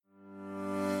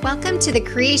Welcome to the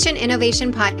Creation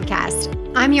Innovation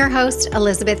Podcast. I'm your host,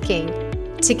 Elizabeth King.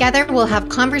 Together, we'll have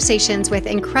conversations with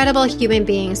incredible human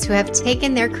beings who have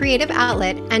taken their creative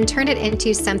outlet and turned it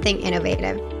into something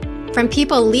innovative. From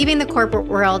people leaving the corporate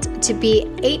world to be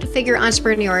 8-figure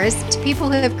entrepreneurs to people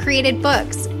who have created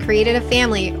books, created a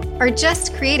family, or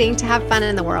just creating to have fun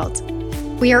in the world.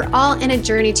 We are all in a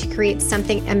journey to create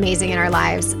something amazing in our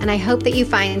lives, and I hope that you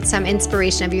find some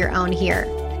inspiration of your own here.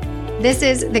 This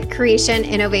is the Creation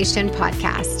Innovation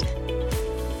Podcast.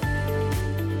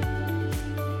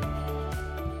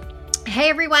 Hey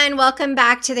everyone, welcome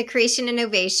back to the Creation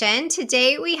Innovation.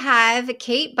 Today we have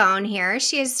Kate Bone here.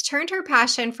 She has turned her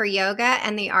passion for yoga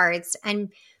and the arts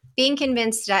and being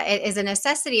convinced that it is a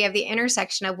necessity of the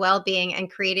intersection of well-being and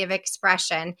creative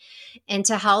expression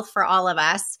into health for all of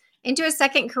us, into a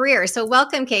second career. So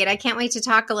welcome, Kate. I can't wait to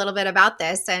talk a little bit about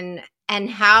this and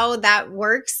how that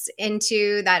works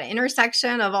into that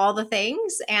intersection of all the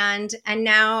things and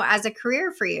now as a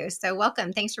career for you. So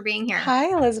welcome. Thanks for being here. Hi,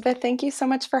 Elizabeth. Thank you so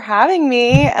much for having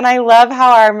me. And I love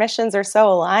how our missions are so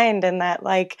aligned and that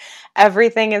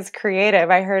everything is creative.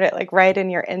 I heard it right in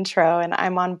your intro and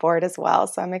I'm on board as well.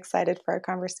 So I'm excited for our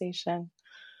conversation.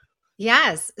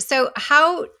 Yes. So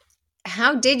how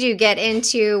did you get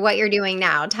into what you're doing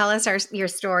now? Tell us your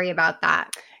story about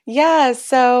that. Yeah.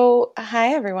 So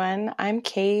hi, everyone. I'm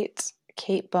Kate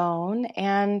Bone,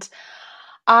 and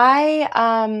I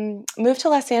moved to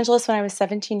Los Angeles when I was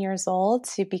 17 years old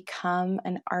to become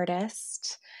an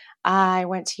artist. I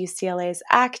went to UCLA's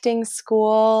acting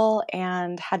school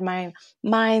and had my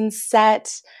mind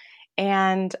set,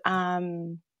 and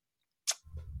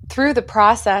through the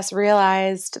process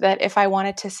realized that if I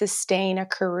wanted to sustain a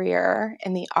career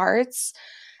in the arts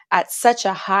at such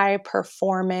a high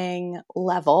performing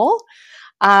level,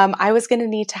 I was going to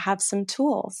need to have some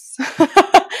tools.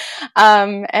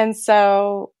 And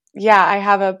so, yeah, I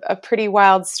have a pretty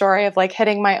wild story of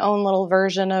hitting my own little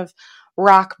version of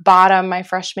rock bottom my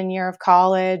freshman year of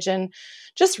college and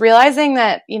just realizing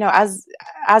that,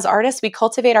 as artists, we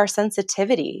cultivate our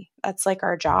sensitivity. That's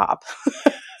our job.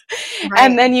 Right.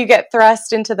 And then you get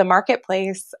thrust into the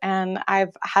marketplace. And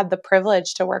I've had the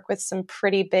privilege to work with some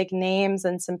pretty big names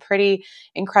and some pretty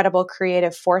incredible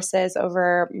creative forces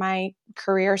over my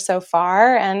career so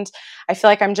far. And I feel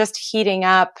like I'm just heating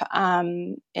up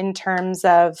in terms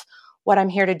of what I'm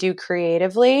here to do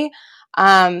creatively.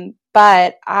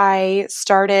 But I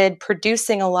started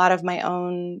producing a lot of my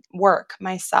own work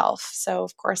myself. So,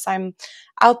 of course, I'm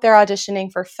out there auditioning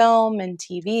for film and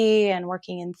TV and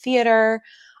working in theater.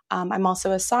 I'm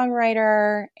also a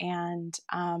songwriter and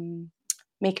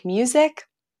make music.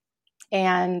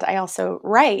 And I also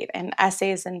write and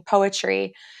essays and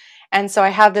poetry. And so I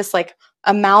have this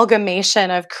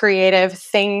amalgamation of creative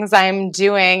things I'm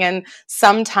doing. And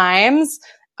sometimes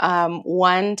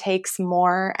one takes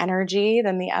more energy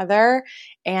than the other.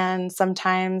 And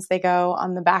sometimes they go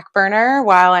on the back burner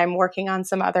while I'm working on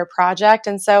some other project.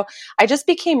 And so I just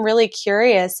became really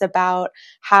curious about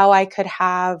how I could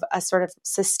have a sort of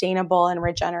sustainable and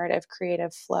regenerative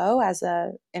creative flow as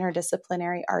a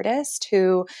interdisciplinary artist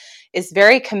who is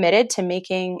very committed to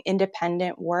making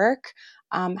independent work.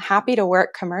 I'm happy to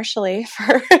work commercially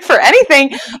for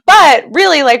anything, but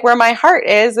really where my heart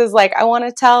is I want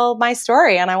to tell my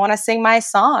story and I want to sing my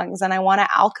songs and I want to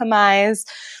alchemize,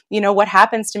 what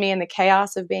happens to me in the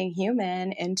chaos of being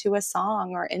human into a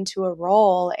song or into a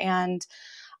role. And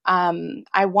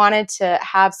I wanted to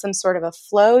have some sort of a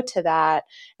flow to that.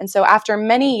 And so after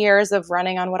many years of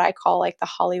running on what I call the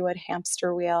Hollywood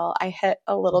hamster wheel, I hit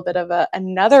a little bit of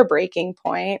another breaking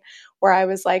point where I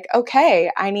was okay,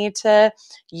 I need to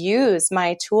use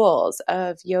my tools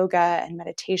of yoga and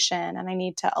meditation, and I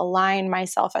need to align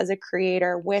myself as a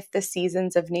creator with the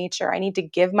seasons of nature. I need to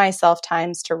give myself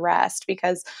times to rest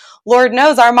because Lord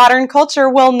knows our modern culture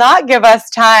will not give us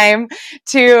time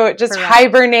to just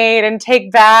hibernate and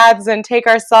take baths and take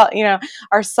our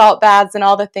salt baths and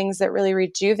all the things that really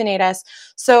rejuvenate us.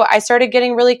 So I started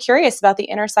getting really curious about the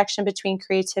intersection between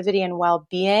creativity and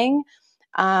well-being.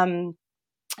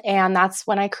 And that's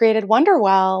when I created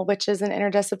Wonderwell, which is an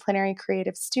interdisciplinary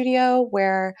creative studio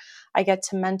where I get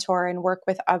to mentor and work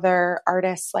with other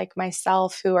artists like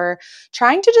myself who are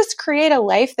trying to just create a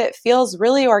life that feels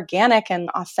really organic and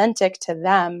authentic to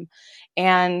them.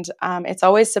 And it's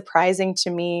always surprising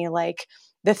to me,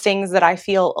 the things that I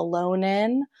feel alone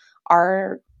in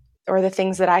or the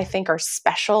things that I think are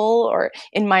special or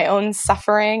in my own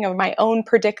suffering or my own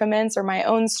predicaments or my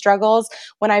own struggles.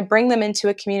 When I bring them into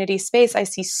a community space, I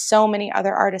see so many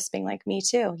other artists being like, me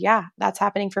too. Yeah, that's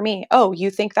happening for me. Oh, you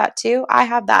think that too? I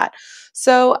have that.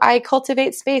 So I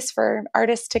cultivate space for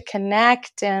artists to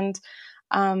connect and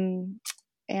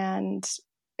and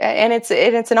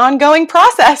it's an ongoing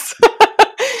process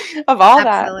of all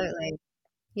that. Absolutely.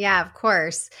 Yeah, of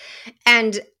course.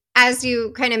 And as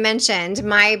you kind of mentioned,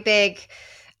 my big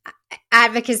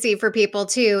advocacy for people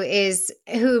too is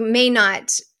who may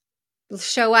not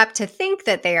show up to think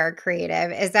that they are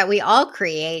creative is that we all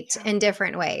create in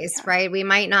different ways, right? We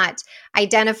might not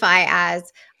identify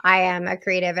as I am a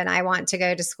creative and I want to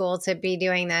go to school to be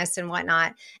doing this and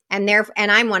whatnot. And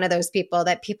I'm one of those people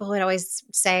that people would always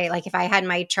say, like, if I had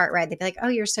my chart read, they'd be like, oh,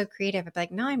 you're so creative. I'd be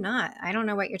like, no, I'm not. I don't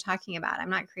know what you're talking about. I'm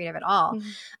not creative at all. Mm-hmm.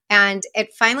 And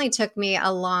it finally took me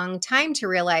a long time to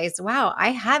realize, wow,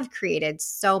 I have created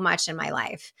so much in my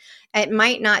life. It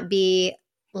might not be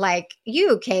like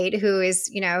you, Kate, who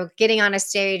is, getting on a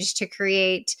stage to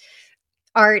create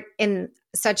art in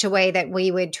such a way that we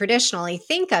would traditionally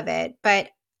think of it. But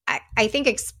I think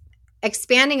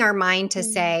expanding our mind to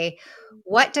say,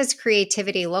 what does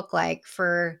creativity look like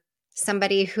for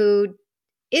somebody who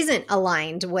isn't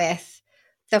aligned with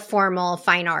the formal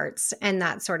fine arts and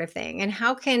that sort of thing? And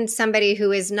how can somebody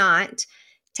who is not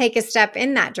take a step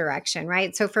in that direction,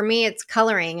 right? So for me, it's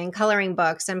coloring and coloring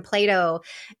books and Play-Doh.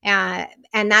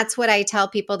 And that's what I tell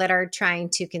people that are trying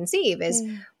to conceive is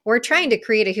we're trying to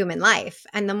create a human life.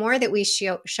 And the more that we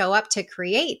show up to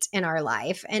create in our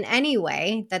life in any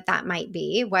way that might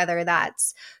be, whether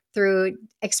that's through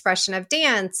expression of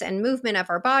dance and movement of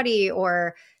our body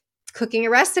or cooking a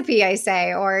recipe, I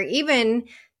say, or even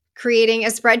creating a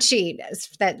spreadsheet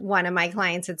that one of my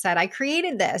clients had said, I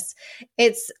created this.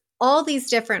 It's all these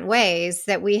different ways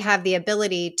that we have the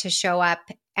ability to show up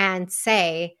and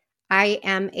say, I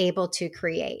am able to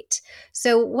create.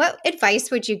 So what advice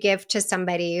would you give to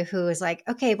somebody who is like,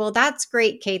 okay, well, that's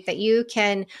great, Kate, that you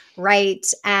can write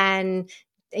and,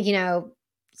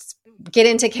 get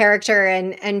into character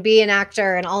and be an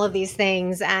actor and all of these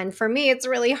things. And for me, it's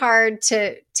really hard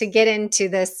to get into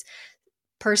this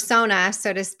persona,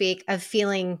 so to speak, of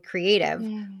feeling creative.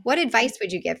 What advice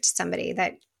would you give to somebody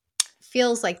that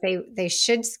feels like they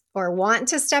should or want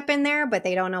to step in there, but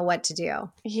they don't know what to do?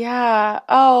 Yeah.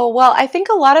 Oh, well, I think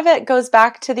a lot of it goes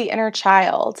back to the inner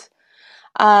child.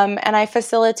 And I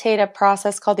facilitate a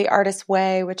process called the Artist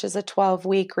Way, which is a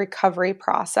 12-week recovery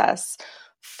process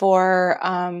for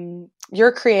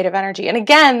your creative energy. And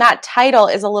again, that title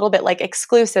is a little bit like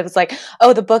exclusive. It's like,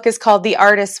 oh, the book is called The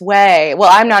Artist Way. Well,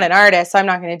 I'm not an artist, so I'm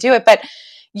not going to do it. But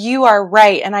you are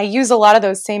right. And I use a lot of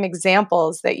those same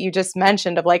examples that you just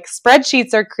mentioned of like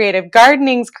spreadsheets are creative,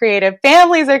 gardening's creative,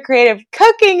 families are creative,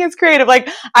 cooking is creative. Like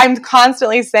I'm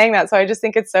constantly saying that. So I just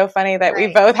think it's so funny that we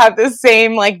both have the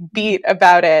same like beat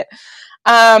about it.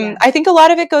 I think a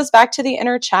lot of it goes back to the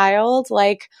inner child.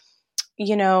 Like,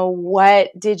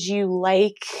 what did you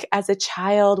like as a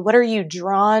child? What are you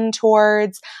drawn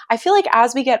towards? I feel like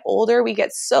as we get older, we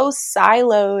get so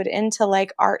siloed into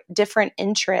like our different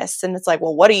interests. And it's like,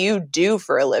 well, what do you do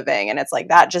for a living? And it's like,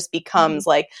 that just becomes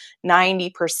like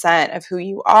 90% of who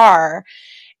you are.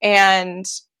 And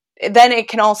then it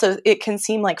can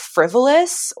seem like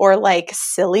frivolous or like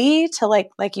silly to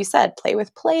like you said, play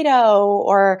with Play-Doh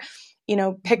or,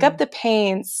 pick up the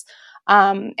paints.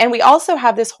 And we also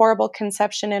have this horrible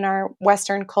conception in our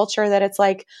Western culture that it's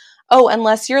like, oh,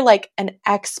 unless you're like an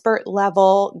expert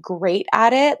level great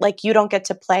at it, like you don't get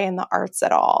to play in the arts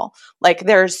at all. Like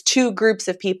there's two groups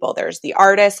of people. There's the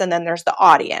artist and then there's the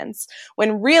audience.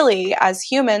 When really, as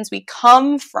humans, we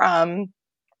come from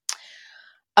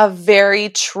a very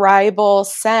tribal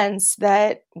sense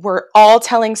that we're all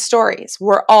telling stories.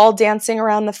 We're all dancing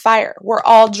around the fire. We're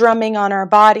all drumming on our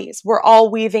bodies. We're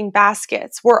all weaving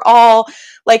baskets. We're all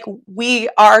like, we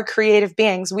are creative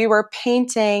beings. We were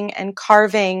painting and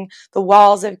carving the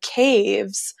walls of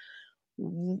caves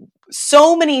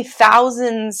so many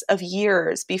thousands of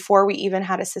years before we even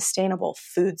had a sustainable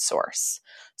food source.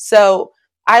 So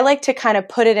I like to kind of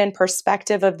put it in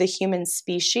perspective of the human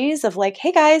species of like,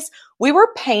 hey guys, we were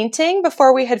painting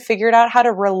before we had figured out how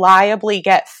to reliably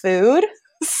get food.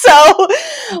 So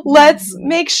let's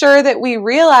make sure that we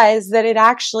realize that it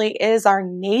actually is our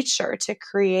nature to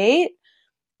create.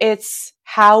 It's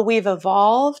how we've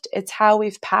evolved. It's how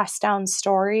we've passed down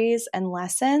stories and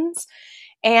lessons.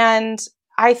 And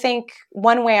I think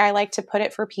one way I like to put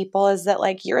it for people is that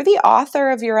like, you're the author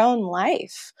of your own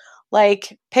life.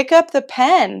 Like pick up the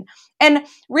pen. And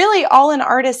really all an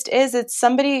artist is, it's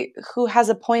somebody who has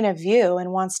a point of view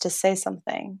and wants to say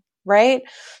something, right?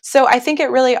 So I think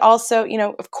it really also,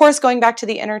 of course, going back to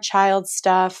the inner child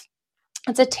stuff,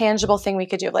 it's a tangible thing we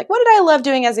could do. Like, what did I love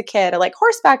doing as a kid? Or like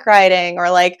horseback riding or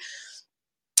like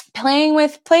playing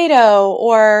with Play-Doh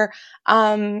or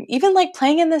even like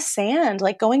playing in the sand,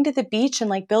 like going to the beach and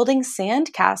like building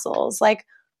sand castles. Like,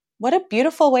 what a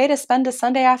beautiful way to spend a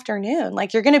Sunday afternoon.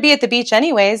 Like, you're going to be at the beach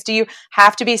anyways. Do you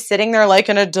have to be sitting there like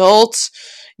an adult,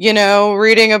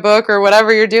 reading a book or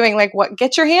whatever you're doing? Like,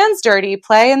 get your hands dirty,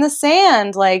 play in the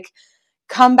sand, like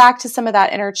come back to some of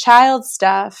that inner child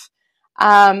stuff.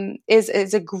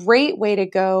 Is a great way to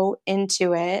go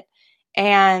into it.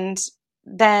 And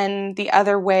then the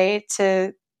other way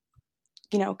to,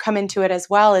 come into it as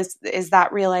well is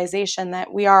that realization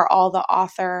that we are all the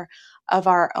author of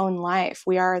our own life.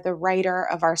 We are the writer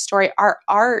of our story. Our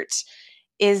art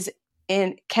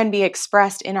can be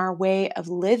expressed in our way of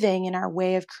living, in our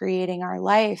way of creating our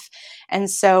life. And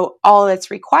so all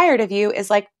that's required of you is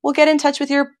get in touch with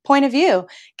your point of view,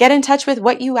 get in touch with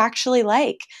what you actually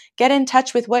like, get in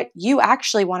touch with what you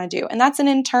actually want to do. And that's an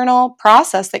internal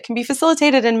process that can be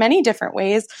facilitated in many different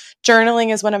ways.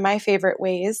 Journaling is one of my favorite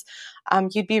ways.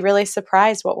 You'd be really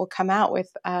surprised what will come out with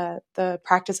the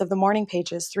practice of the morning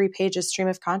pages, 3 pages stream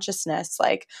of consciousness.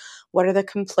 Like, what are the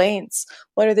complaints?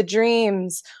 What are the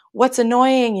dreams? What's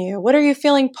annoying you? What are you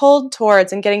feeling pulled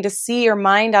towards? And getting to see your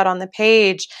mind out on the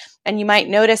page. And you might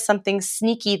notice something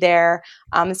sneaky there.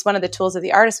 It's one of the tools of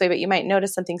the artist way, but you might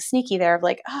notice something sneaky there of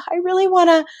I really want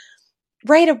to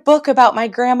write a book about my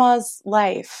grandma's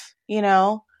life.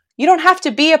 You don't have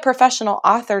to be a professional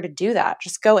author to do that.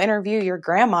 Just go interview your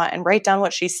grandma and write down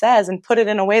what she says and put it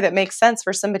in a way that makes sense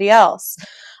for somebody else.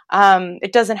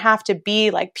 It doesn't have to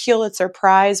be Pulitzer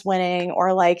Prize winning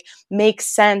or make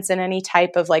sense in any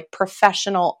type of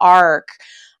professional arc.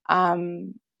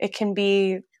 It can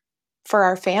be for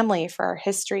our family, for our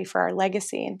history, for our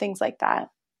legacy, and things like that.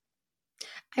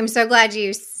 I'm so glad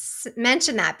you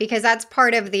mentioned that, because that's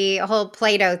part of the whole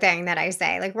Play-Doh thing that I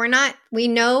say. We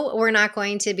know we're not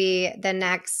going to be the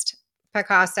next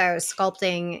Picasso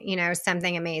sculpting,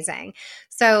 something amazing.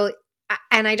 So,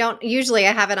 and I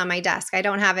have it on my desk. I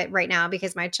don't have it right now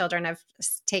because my children have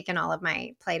taken all of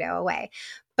my Play-Doh away.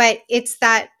 But it's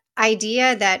that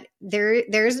idea that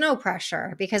there's no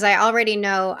pressure, because I already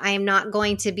know I am not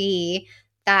going to be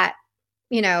that,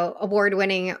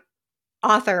 award-winning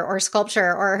author or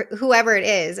sculptor or whoever it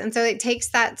is. And so it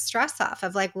takes that stress off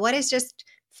of what is just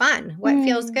fun, what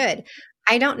feels good.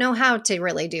 I don't know how to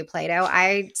really do Play-Doh.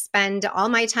 I spend all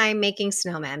my time making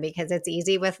snowmen because it's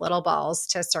easy with little balls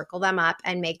to circle them up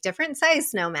and make different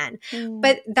size snowmen.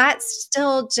 But that's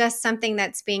still just something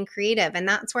that's being creative. And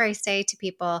that's where I say to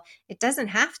people, it doesn't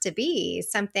have to be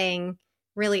something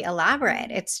really elaborate.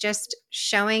 It's just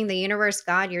showing the universe,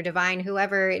 God, your divine,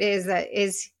 whoever it is that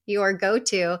is your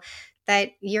go-to,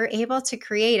 that you're able to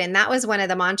create. And that was one of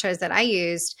the mantras that I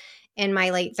used in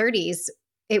my late 30s.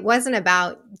 It wasn't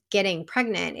about getting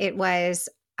pregnant. It was,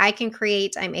 I can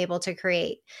create, I'm able to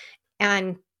create.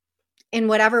 And in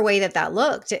whatever way that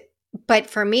looked. But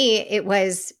for me, it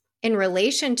was in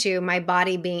relation to my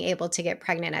body being able to get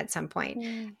pregnant at some point.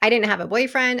 I didn't have a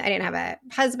boyfriend. I didn't have a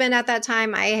husband at that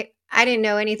time. I didn't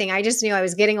know anything. I just knew I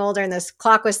was getting older and this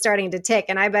clock was starting to tick,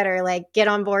 and I better get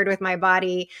on board with my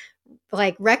body,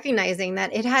 recognizing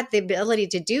that it had the ability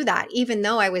to do that, even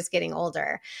though I was getting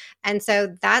older. And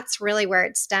so that's really where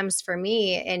it stems for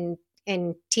me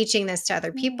in teaching this to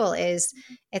other people. Is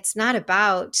it's not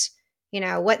about,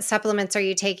 what supplements are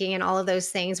you taking and all of those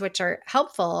things, which are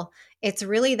helpful. It's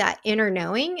really that inner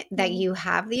knowing that you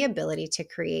have the ability to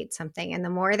create something. And the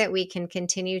more that we can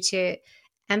continue to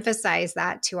emphasize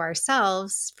that to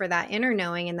ourselves for that inner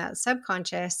knowing and that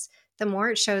subconscious, the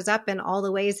more it shows up in all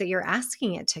the ways that you're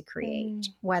asking it to create,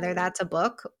 whether that's a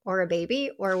book or a baby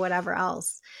or whatever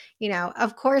else.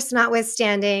 Of course,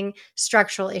 notwithstanding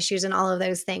structural issues and all of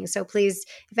those things. So please,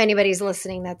 if anybody's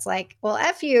listening that's well,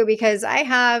 F you, because I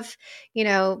have,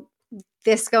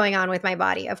 this going on with my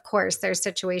body. Of course, there's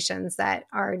situations that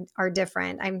are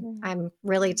different. I'm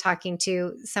really talking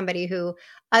to somebody who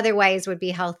otherwise would be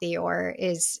healthy or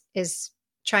is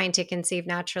trying to conceive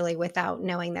naturally without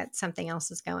knowing that something else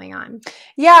is going on.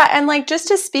 Yeah. And just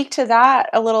to speak to that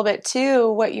a little bit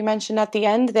too, what you mentioned at the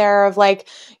end there of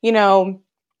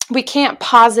we can't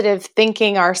positive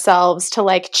thinking ourselves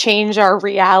to change our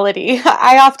reality.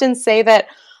 I often say that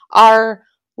our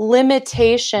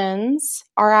limitations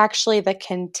are actually the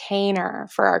container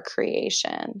for our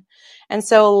creation. And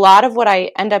so a lot of what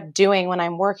I end up doing when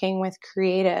I'm working with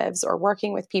creatives or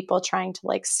working with people trying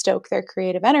to stoke their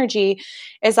creative energy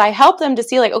is I help them to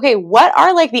see okay, what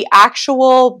are the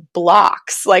actual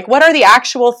blocks? What are the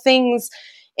actual things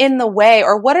in the way,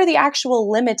 or what are the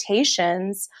actual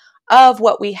limitations of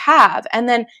what we have? And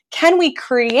then can we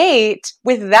create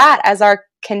with that as our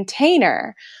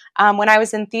container? When I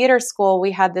was in theater school,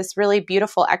 we had this really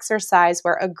beautiful exercise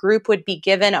where a group would be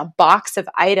given a box of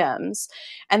items,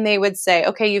 and they would say,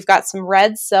 okay, you've got some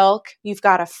red silk, you've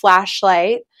got a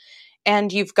flashlight,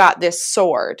 and you've got this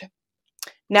sword.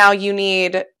 Now you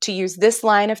need to use this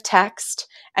line of text,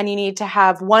 and you need to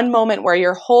have one moment where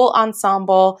your whole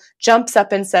ensemble jumps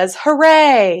up and says,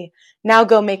 hooray! Now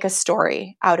go make a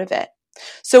story out of it.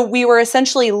 So we were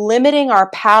essentially limiting our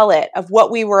palette of what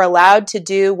we were allowed to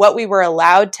do, what we were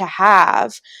allowed to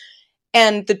have,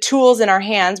 and the tools in our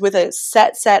hands with a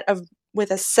set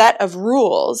of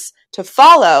rules to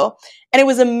follow. And it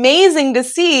was amazing to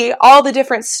see all the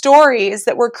different stories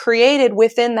that were created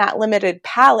within that limited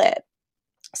palette.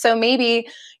 So maybe,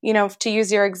 to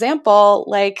use your example,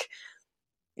 like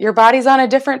your body's on a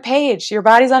different page, your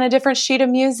body's on a different sheet of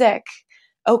music.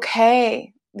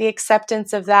 Okay, the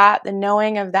acceptance of that, the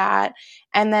knowing of that.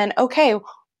 And then, okay,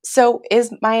 so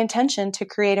is my intention to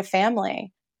create a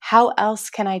family? How else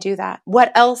can I do that?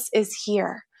 What else is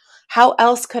here? How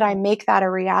else could I make that a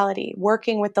reality,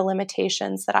 working with the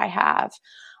limitations that I have?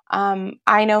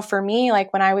 I know for me,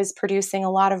 like when I was producing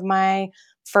a lot of my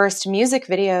first music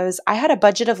videos, I had a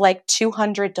budget of like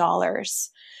 $200.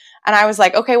 And I was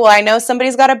like, okay, well, I know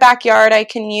somebody's got a backyard I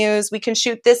can use. We can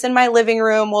shoot this in my living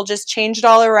room. We'll just change it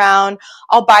all around.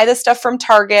 I'll buy the stuff from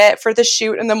Target for the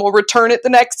shoot, and then we'll return it the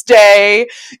next day.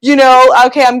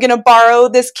 Okay, I'm going to borrow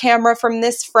this camera from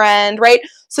this friend, right?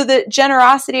 So the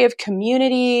generosity of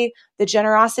community, the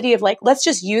generosity of like, let's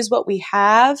just use what we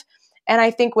have. And I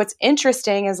think what's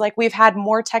interesting is like we've had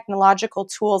more technological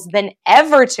tools than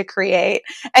ever to create.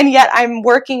 And yet I'm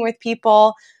working with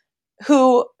people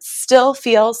who still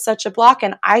feel such a block.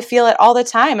 And I feel it all the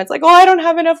time. It's like, oh, I don't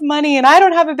have enough money and I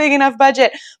don't have a big enough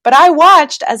budget. But I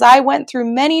watched as I went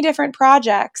through many different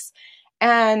projects,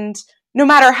 and no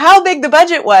matter how big the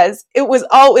budget was, there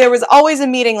was always a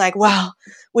meeting like, well,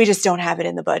 we just don't have it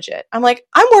in the budget. I'm like,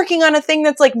 I'm working on a thing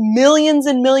that's like millions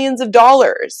and millions of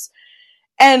dollars.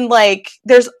 And like,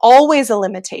 there's always a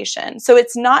limitation. So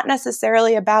it's not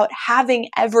necessarily about having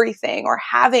everything or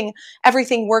having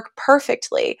everything work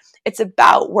perfectly. It's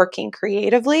about working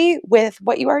creatively with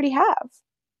what you already have.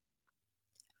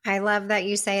 I love that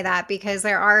you say that, because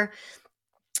there are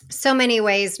so many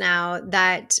ways now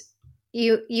that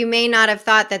you may not have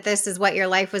thought that this is what your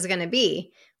life was going to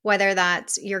be, whether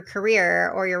that's your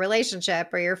career or your relationship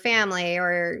or your family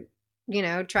or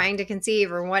trying to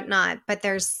conceive or whatnot. But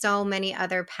there's so many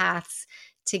other paths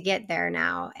to get there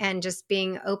now, and just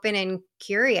being open and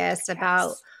curious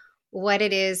about what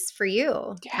it is for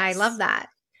you. Yes. I love that.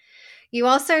 You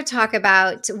also talk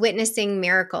about witnessing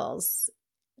miracles.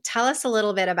 Tell us a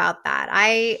little bit about that.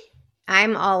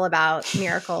 I'm all about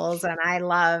miracles, and I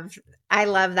love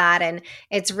that. And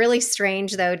it's really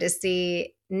strange though to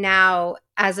see now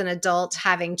as an adult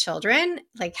having children,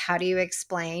 like how do you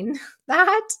explain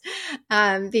that?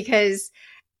 Because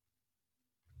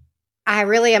I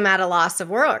really am at a loss of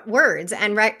words.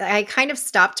 And I kind of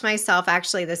stopped myself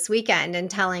actually this weekend and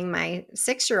telling my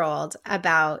 6-year-old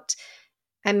about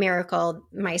a miracle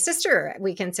my sister,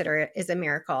 we consider is a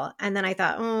miracle. And then I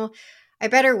thought, oh, I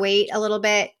better wait a little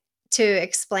bit to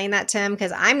explain that to him,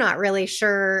 because I'm not really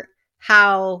sure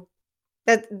how.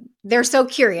 That they're so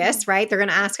curious, right? They're going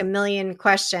to ask a million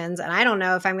questions. And I don't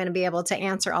know if I'm going to be able to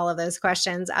answer all of those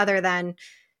questions other than,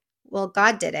 well,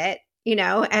 God did it,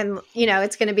 and,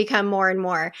 it's going to become more and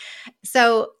more.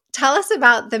 So tell us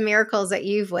about the miracles that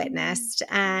you've witnessed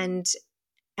and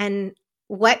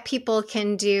what people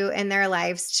can do in their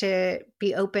lives to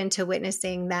be open to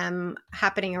witnessing them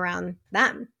happening around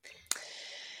them.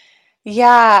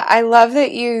 Yeah, I love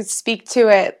that you speak to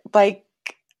it like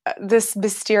this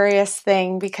mysterious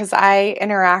thing, because I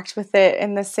interact with it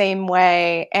in the same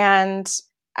way. And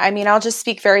I mean, I'll just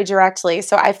speak very directly.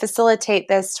 So I facilitate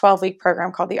this 12-week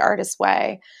program called The Artist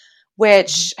Way,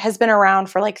 which has been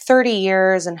around for like 30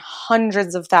 years and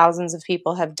hundreds of thousands of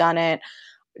people have done it.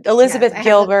 Elizabeth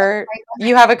Gilbert,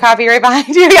 you have a copy right behind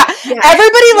you. Yeah.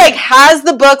 Everybody like has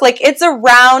the book, like it's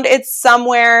around, it's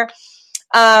somewhere.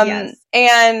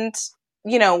 And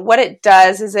what it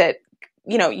does is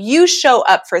you show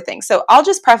up for things. So I'll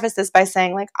just preface this by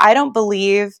saying, like, I don't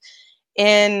believe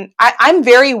I'm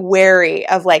very wary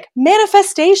of like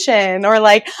manifestation, or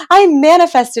like I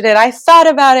manifested it. I thought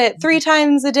about it 3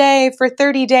 times a day for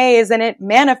 30 days and it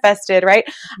manifested, right?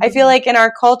 Mm-hmm. I feel like in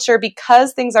our culture,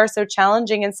 because things are so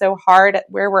challenging and so hard at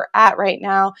where we're at right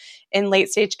now in late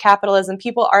stage capitalism,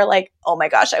 people are like, oh my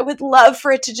gosh, I would love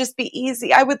for it to just be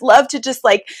easy. I would love to just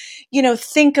like,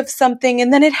 think of something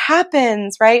and then it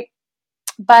happens, right?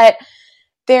 But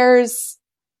there's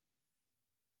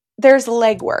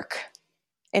legwork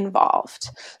involved.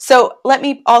 So let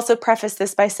me also preface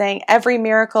this by saying every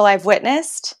miracle I've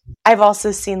witnessed, I've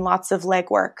also seen lots of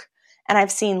legwork, and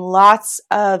I've seen lots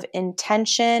of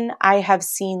intention. I have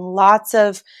seen lots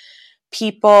of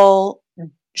people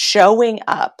showing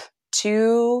up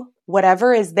to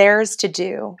whatever is theirs to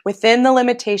do within the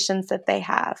limitations that they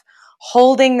have,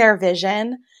 holding their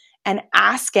vision and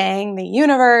asking the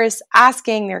universe,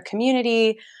 asking their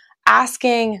community,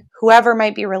 asking whoever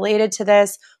might be related to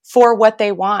this for what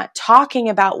they want, talking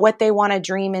about what they want to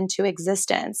dream into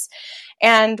existence.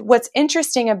 And what's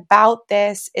interesting about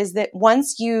this is that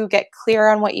once you get clear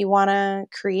on what you want to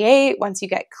create, once you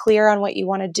get clear on what you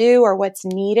want to do or what's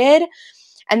needed,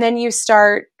 and then you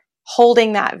start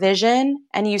holding that vision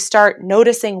and you start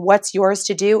noticing what's yours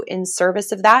to do in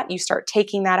service of that, you start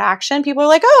taking that action. People are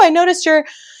like, oh, I noticed you're,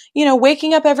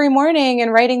 waking up every morning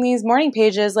and writing these morning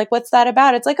pages. Like, what's that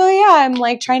about? It's like, oh yeah, I'm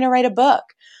like trying to write a book.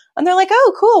 And they're like,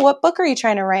 oh, cool. What book are you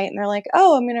trying to write? And they're like,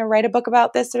 oh, I'm going to write a book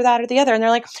about this or that or the other. And they're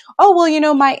like, oh,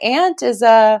 well, my aunt is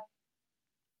a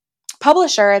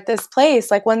publisher at this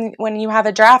place. Like when you have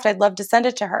a draft, I'd love to send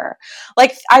it to her.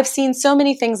 Like I've seen so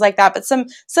many things like that, but some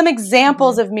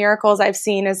examples of miracles I've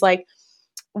seen is like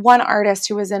one artist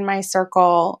who was in my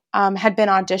circle had been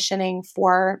auditioning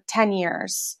for 10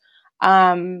 years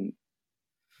and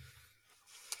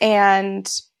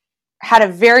had a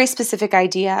very specific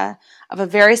idea of a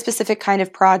very specific kind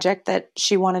of project that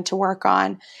she wanted to work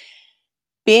on,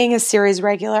 being a series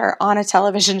regular on a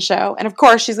television show. And of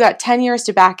course, she's got 10 years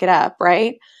to back it up,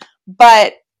 right?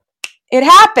 But it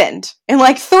happened in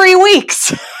like 3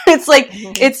 weeks. It's like,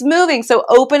 it's moving. So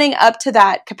opening up to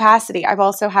that capacity. I've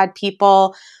also had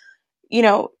people,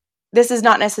 this is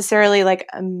not necessarily like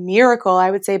a miracle,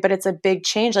 I would say, but it's a big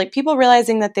change. Like people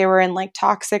realizing that they were in like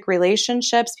toxic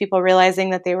relationships, people realizing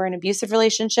that they were in abusive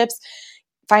relationships,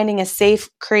 finding a safe,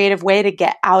 creative way to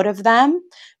get out of them,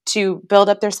 to build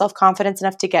up their self-confidence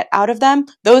enough to get out of them.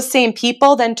 Those same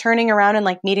people then turning around and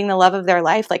like meeting the love of their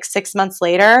life like 6 months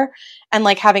later and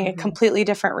like having a completely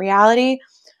different reality.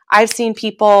 I've seen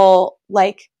people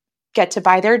like get to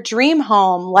buy their dream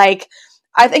home. Like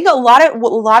I think a lot of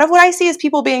what I see is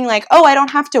people being like, oh, I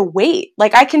don't have to wait.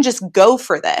 Like I can just go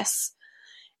for this.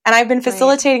 And I've been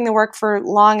facilitating the work for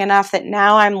long enough that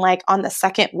now I'm like on the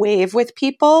second wave with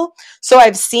people. So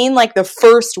I've seen like the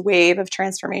first wave of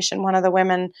transformation. One of the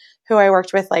women who I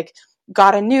worked with like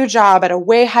got a new job at a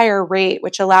way higher rate,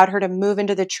 which allowed her to move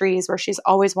into the trees where she's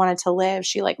always wanted to live.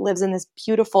 She like lives in this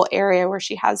beautiful area where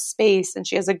she has space and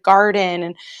she has a garden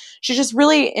and she's just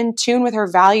really in tune with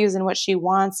her values and what she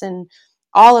wants and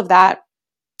all of that.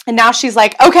 And now she's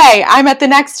like, okay, I'm at the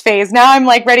next phase. Now I'm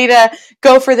like ready to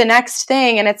go for the next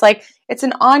thing. And it's like, it's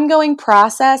an ongoing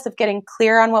process of getting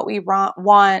clear on what we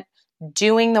want,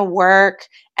 doing the work,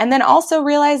 and then also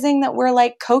realizing that we're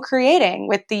like co-creating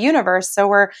with the universe. So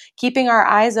we're keeping our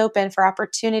eyes open for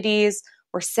opportunities.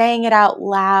 We're saying it out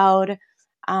loud,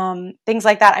 things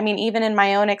like that. I mean, even in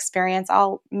my own experience,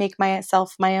 I'll make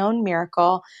myself my own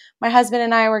miracle. My husband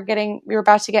and I we were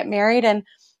about to get married and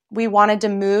we wanted to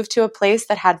move to a place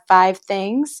that had 5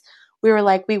 things. We were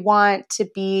like, we want to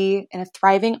be in a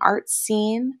thriving art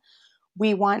scene.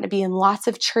 We want to be in lots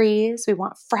of trees. We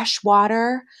want fresh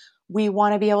water. We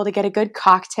want to be able to get a good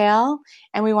cocktail.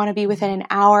 And we want to be within an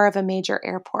hour of a major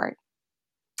airport.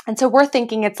 And so we're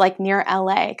thinking it's like near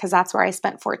LA because that's where I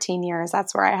spent 14 years.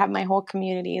 That's where I have my whole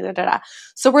community.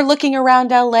 So we're looking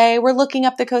around LA. We're looking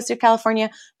up the coast of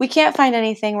California. We can't find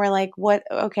anything. We're like, what?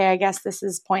 Okay, I guess this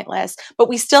is pointless. But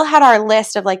we still had our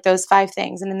list of like those 5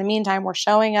 things. And in the meantime, we're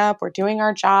showing up. We're doing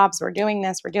our jobs. We're doing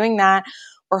this. We're doing that.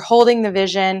 We're holding the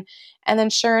vision. And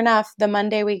then sure enough, the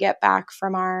Monday we get back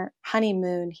from our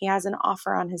honeymoon, he has an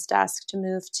offer on his desk to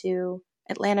move to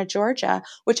Atlanta, Georgia,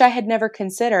 which I had never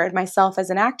considered myself as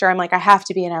an actor. I'm like, I have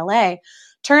to be in LA.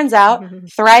 Turns out,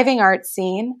 thriving art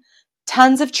scene,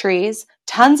 tons of trees,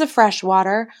 tons of fresh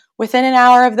water, within an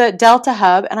hour of the Delta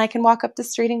hub, and I can walk up the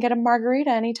street and get a margarita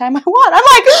anytime I want.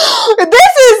 I'm like,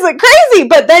 this is crazy.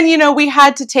 But then, we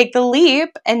had to take the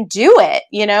leap and do it.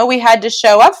 We had to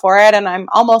show up for it. And I'm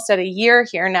almost at a year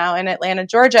here now in Atlanta,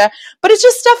 Georgia. But it's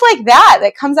just stuff like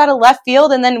that comes out of left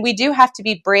field. And then we do have to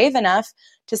be brave enough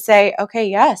to say, okay,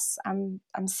 yes, I'm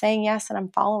saying yes and I'm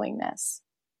following this.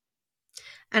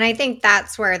 And I think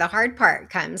that's where the hard part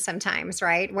comes sometimes,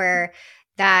 right? Where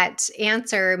that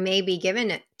answer may be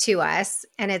given to us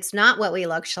and it's not what we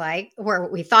looked like or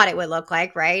what we thought it would look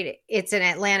like, right? It's in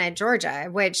Atlanta, Georgia,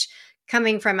 which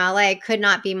coming from LA could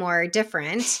not be more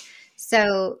different.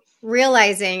 So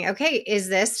realizing, okay, is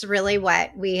this really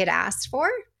what we had asked for?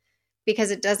 Because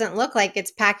it doesn't look like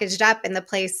it's packaged up in the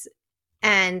place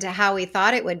and how we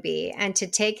thought it would be. And to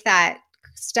take that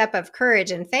step of courage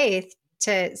and faith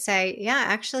to say, yeah,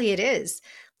 actually it is.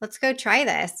 Let's go try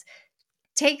this.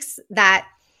 Takes that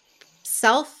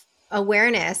self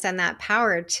awareness and that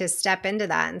power to step into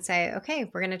that and say, okay,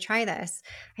 we're going to try this.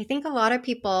 I think a lot of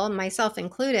people, myself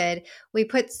included, we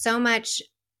put so much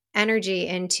energy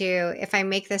into, if I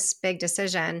make this big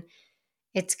decision,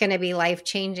 it's going to be life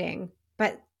changing.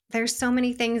 But there's so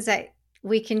many things that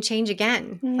we can change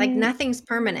again. Like nothing's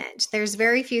permanent. There's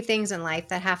very few things in life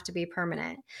that have to be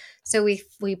permanent. So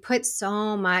we put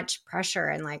so much pressure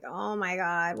and like, oh my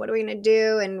God, what are we going to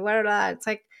do? And what? It's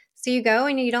like, so you go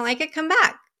and you don't like it, come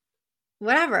back,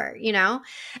 whatever,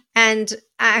 And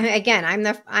I'm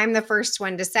the first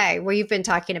one to say, well, you've been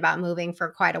talking about moving for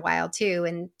quite a while too.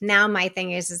 And now my thing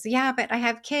is yeah, but I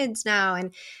have kids now.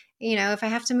 And, if I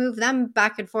have to move them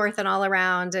back and forth and all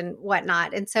around and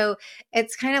whatnot. And so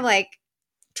it's kind of like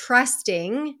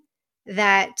trusting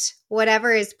that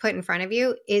whatever is put in front of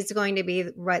you is going to be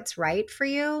what's right for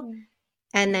you.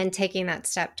 And then taking that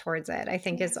step towards it, I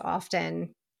think is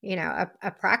often,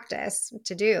 a practice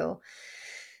to do.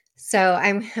 So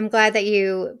I'm glad that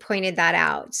you pointed that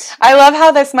out. I love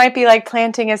how this might be like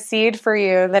planting a seed for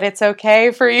you, that it's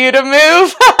okay for you to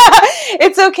move.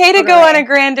 It's okay to go on a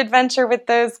grand adventure with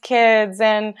those kids.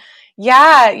 And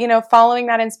following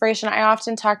that inspiration. I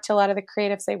often talk to a lot of the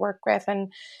creatives I work with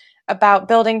and about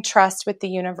building trust with the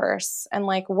universe and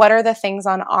like, what are the things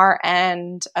on our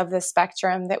end of the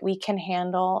spectrum that we can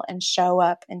handle and show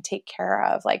up and take care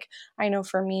of? Like, I know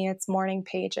for me, it's morning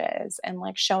pages and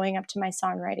like showing up to my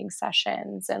songwriting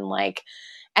sessions and like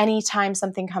anytime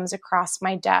something comes across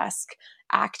my desk,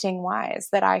 acting wise,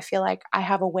 that I feel like I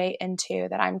have a way into,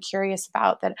 that I'm curious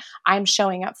about, that I'm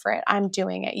showing up for it. I'm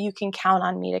doing it. You can count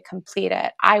on me to complete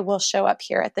it. I will show up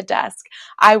here at the desk.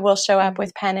 I will show up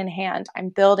with pen in hand. I'm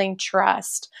building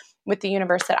trust with the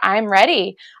universe that I'm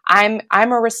ready. I'm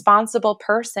a responsible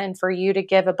person for you to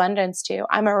give abundance to.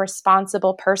 I'm a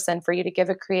responsible person for you to give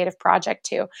a creative project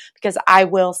to, because I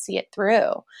will see it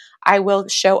through. I will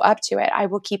show up to it. I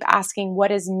will keep asking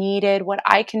what is needed, what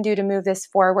I can do to move this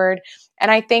forward. And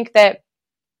I think that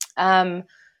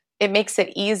it makes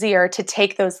it easier to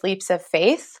take those leaps of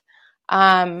faith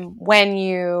when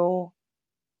you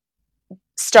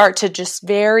start to just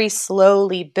very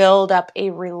slowly build up a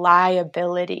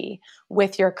reliability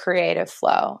with your creative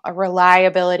flow, a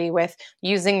reliability with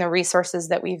using the resources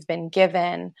that we've been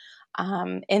given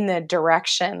in the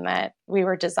direction that we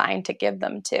were designed to give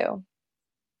them to.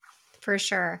 For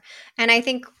sure. And I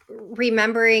think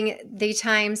remembering the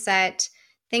times that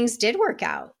things did work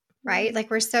out, right?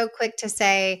 Like we're so quick to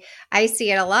say, I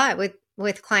see it a lot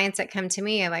with clients that come to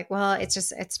me. I'm like, well,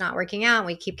 it's not working out.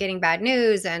 We keep getting bad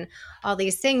news and all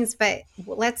these things, but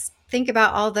let's think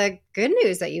about all the good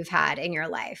news that you've had in your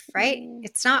life, right?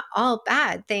 It's not all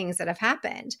bad things that have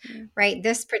happened, right?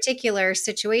 This particular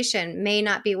situation may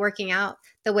not be working out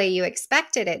the way you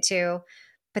expected it to,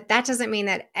 but that doesn't mean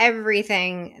that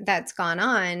everything that's gone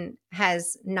on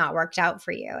has not worked out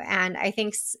for you. And I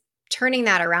think turning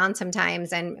that around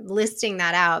sometimes and listing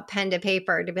that out pen to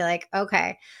paper to be like,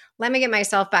 okay, let me get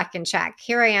myself back in check.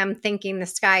 Here I am thinking the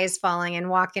sky is falling and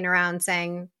walking around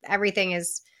saying everything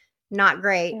is not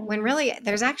great, when really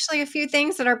there's actually a few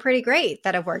things that are pretty great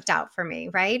that have worked out for me,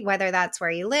 right? Whether that's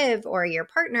where you live or your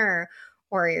partner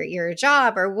or your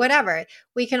job or whatever.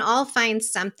 We can all find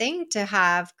something to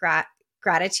have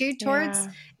gratitude towards.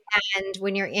 And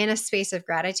when you're in a space of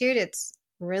gratitude, it's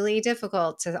really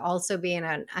difficult to also be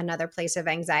in another place of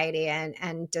anxiety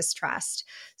and distrust.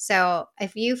 So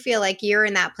if you feel like you're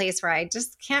in that place where I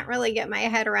just can't really get my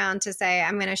head around to say,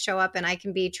 I'm going to show up and I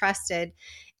can be trusted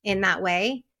in that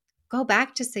way, go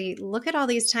back to see, look at all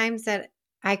these times that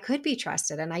I could be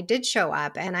trusted and I did show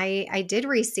up and I did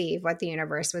receive what the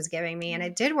universe was giving me and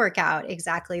it did work out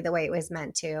exactly the way it was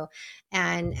meant to.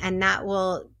 And that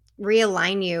will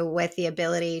realign you with the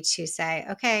ability to say,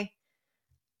 okay,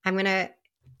 I'm going to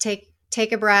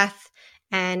take a breath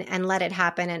and let it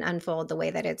happen and unfold the way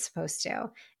that it's supposed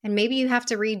to. And maybe you have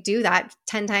to redo that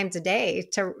 10 times a day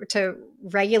to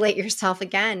regulate yourself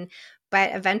again.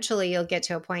 But eventually you'll get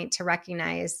to a point to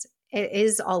recognize it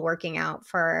is all working out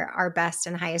for our best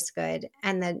and highest good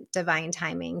and the divine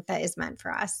timing that is meant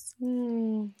for us.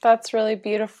 That's really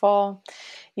beautiful.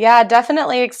 Yeah,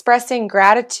 definitely expressing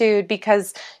gratitude,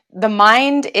 because the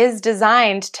mind is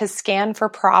designed to scan for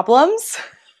problems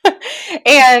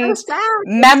and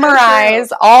memorize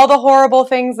all the horrible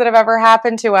things that have ever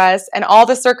happened to us and all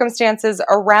the circumstances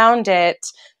around it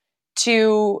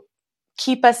to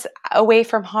keep us away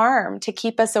from harm, to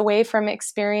keep us away from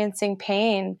experiencing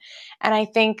pain. And I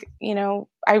think,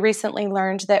 I recently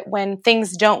learned that when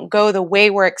things don't go the way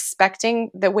we're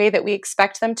expecting, the way that we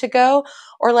expect them to go,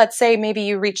 or let's say maybe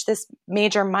you reach this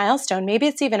major milestone, maybe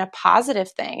it's even a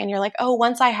positive thing. And you're like, oh,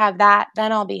 once I have that,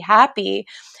 then I'll be happy.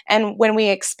 And when we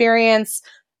experience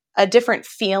a different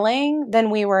feeling than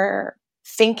we were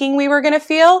thinking we were going to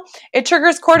feel, it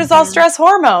triggers cortisol stress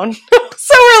hormone.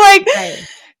 So we're like,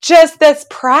 just this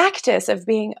practice of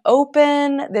being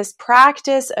open, this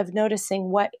practice of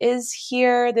noticing what is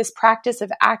here, this practice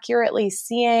of accurately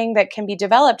seeing that can be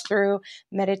developed through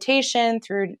meditation,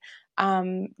 through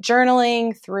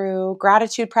journaling, through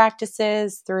gratitude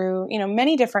practices, through,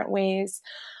 many different ways.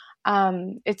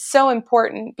 It's so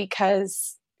important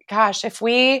because, gosh, if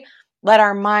we let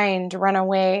our mind run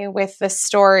away with the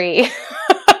story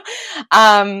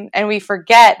and we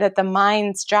forget that the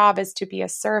mind's job is to be a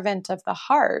servant of the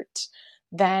heart,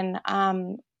 then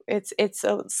it's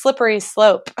a slippery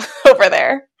slope over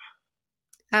there.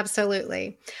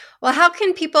 Absolutely. Well, how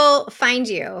can people find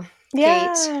you,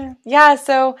 Kate? Yeah.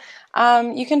 So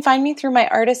you can find me through my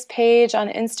artist page on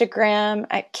Instagram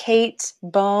at Kate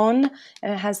Bone,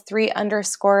 and it has 3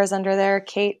 underscores under there,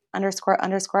 Kate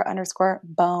 ___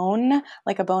 bone,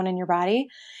 like a bone in your body.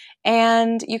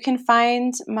 And you can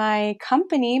find my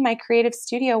company, my creative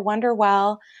studio,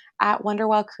 Wonderwell, at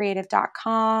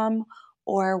wonderwellcreative.com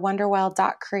or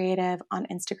wonderwell.creative on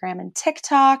Instagram and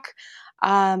TikTok.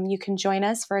 You can join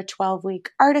us for a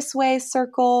 12-week Artist Way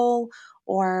circle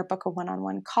or book a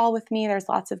one-on-one call with me. There's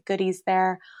lots of goodies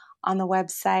there on the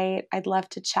website. I'd love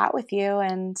to chat with you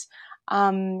and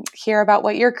hear about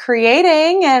what you're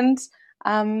creating and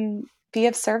be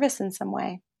of service in some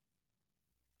way.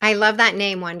 I love that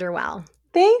name, Wonderwell.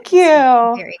 Thank you.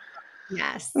 Very cool.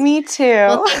 Yes. Me too.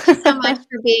 Well, thank you so much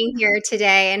for being here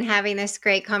today and having this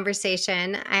great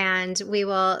conversation. And we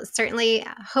will certainly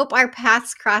hope our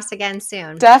paths cross again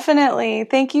soon. Definitely.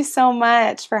 Thank you so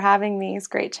much for having me. It's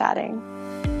great chatting.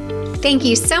 Thank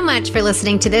you so much for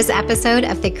listening to this episode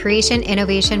of the Creation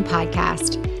Innovation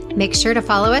Podcast. Make sure to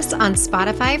follow us on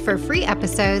Spotify for free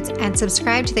episodes and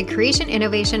subscribe to the Creation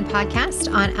Innovation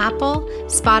Podcast on Apple,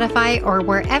 Spotify, or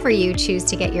wherever you choose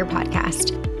to get your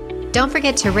podcast. Don't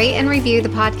forget to rate and review the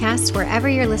podcast wherever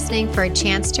you're listening for a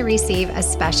chance to receive a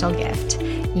special gift.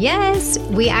 Yes,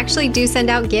 we actually do send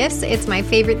out gifts. It's my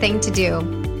favorite thing to do.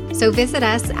 So visit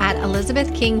us at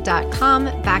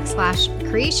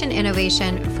elizabethking.com/creation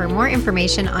innovation for more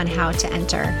information on how to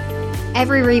enter.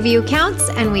 Every review counts,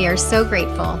 and we are so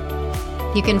grateful.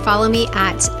 You can follow me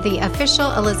at the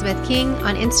official Elizabeth King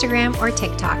on Instagram or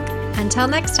TikTok. Until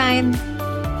next time.